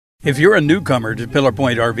If you're a newcomer to Pillar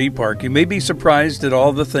Point RV Park, you may be surprised at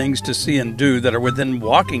all the things to see and do that are within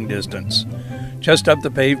walking distance. Just up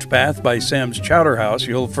the paved path by Sam's Chowder House,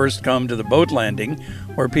 you'll first come to the boat landing,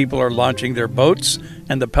 where people are launching their boats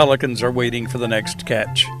and the pelicans are waiting for the next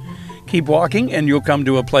catch. Keep walking and you'll come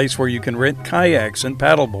to a place where you can rent kayaks and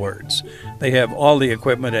paddle boards. They have all the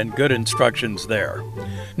equipment and good instructions there.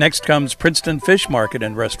 Next comes Princeton Fish Market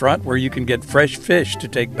and Restaurant, where you can get fresh fish to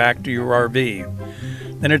take back to your RV.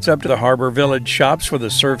 Then it's up to the Harbor Village shops with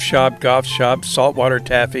a surf shop, golf shop, saltwater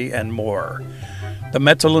taffy, and more. The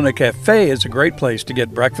Mezzaluna Cafe is a great place to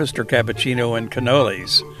get breakfast or cappuccino and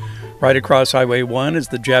cannolis. Right across Highway 1 is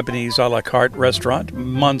the Japanese a la carte restaurant,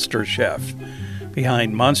 Monster Chef.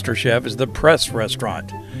 Behind Monster Chef is the Press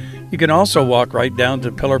Restaurant. You can also walk right down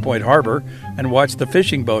to Pillar Point Harbor and watch the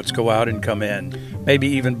fishing boats go out and come in. Maybe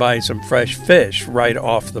even buy some fresh fish right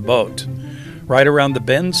off the boat. Right around the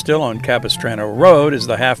bend, still on Capistrano Road, is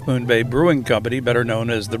the Half Moon Bay Brewing Company, better known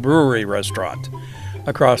as the Brewery Restaurant.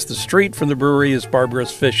 Across the street from the brewery is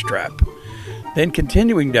Barbara's Fish Trap. Then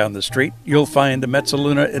continuing down the street, you'll find the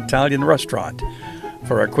Mezzaluna Italian Restaurant.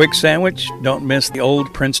 For a quick sandwich, don't miss the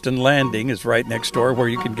old Princeton Landing is right next door, where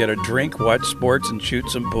you can get a drink, watch sports, and shoot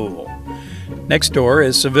some pool. Next door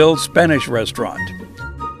is Seville's Spanish Restaurant.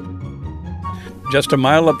 Just a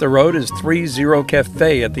mile up the road is 30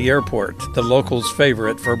 Cafe at the airport, the locals'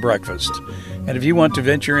 favorite for breakfast. And if you want to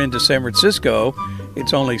venture into San Francisco,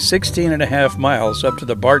 it's only 16.5 miles up to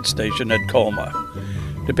the BART station at Colma.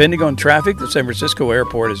 Depending on traffic, the San Francisco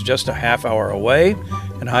airport is just a half hour away,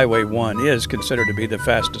 and Highway 1 is considered to be the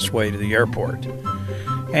fastest way to the airport.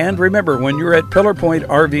 And remember, when you're at Pillar Point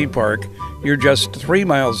RV Park, you're just 3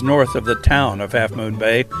 miles north of the town of Half Moon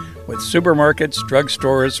Bay, with supermarkets,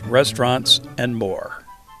 drugstores, restaurants, and more.